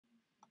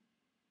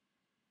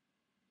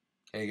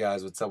Hey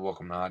guys, what's up?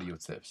 Welcome to Audio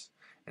Tips.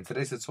 In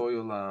today's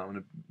tutorial, I'm going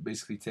to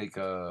basically take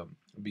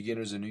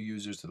beginners and new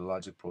users to the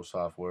Logic Pro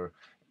software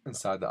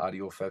inside the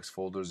audio effects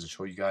folders and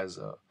show you guys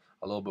a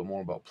little bit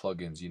more about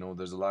plugins. You know,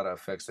 there's a lot of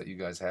effects that you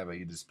guys have at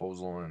your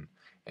disposal,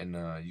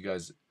 and you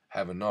guys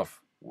have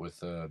enough with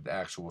the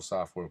actual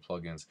software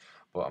plugins.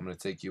 But I'm going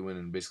to take you in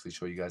and basically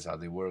show you guys how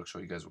they work, show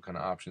you guys what kind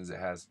of options it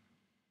has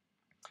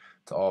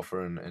to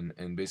offer,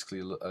 and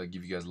basically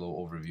give you guys a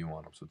little overview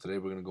on them. So today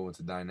we're going to go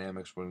into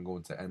Dynamics, we're going to go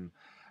into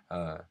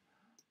uh,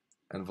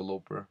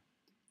 Enveloper.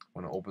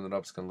 When I open it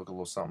up, it's going to look a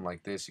little something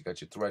like this. You got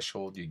your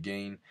threshold, your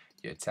gain,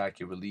 your attack,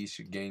 your release,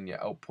 your gain,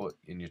 your output,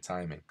 and your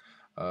timing.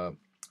 Uh,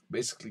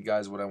 Basically,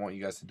 guys, what I want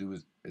you guys to do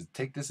is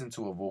take this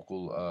into a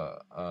vocal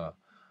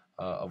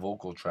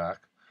track.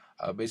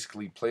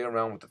 Basically, play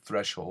around with the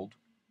threshold.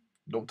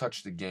 Don't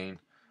touch the gain.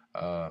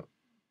 Uh,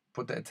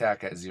 put the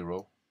attack at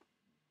 0.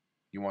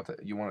 You want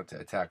it to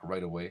attack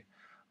right away.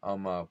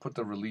 Put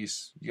the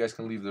release. You guys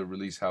can leave the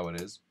release how it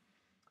is.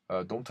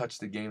 Don't touch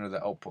the gain or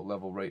the output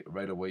level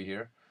right away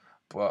here.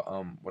 But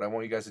what I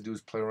want you guys to do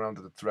is play around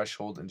with the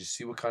threshold and just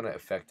see what kind of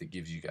effect it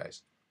gives you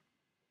guys.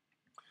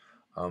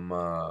 Um,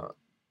 uh,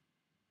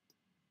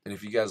 and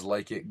if you guys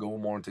like it, go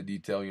more into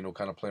detail. You know,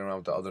 kind of play around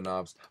with the other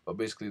knobs. But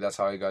basically, that's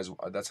how you guys.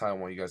 That's how I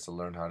want you guys to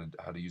learn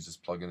how to use this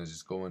plugin. Is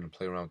just go in and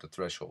play around with the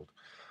threshold.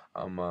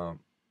 Um, uh,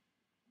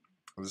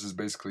 this is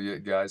basically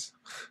it, guys.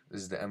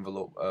 This is the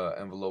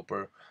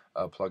enveloper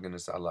plugin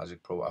inside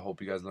Logic Pro. I hope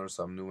you guys learned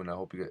something new, and I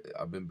hope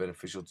I've been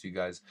beneficial to you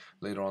guys.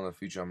 Later on in the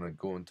future, I'm going to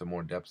go into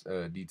more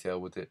detail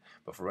with it.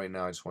 But for right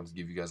now, I just want to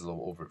give you guys a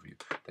little overview.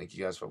 Thank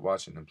you guys for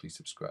watching, and please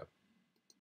subscribe.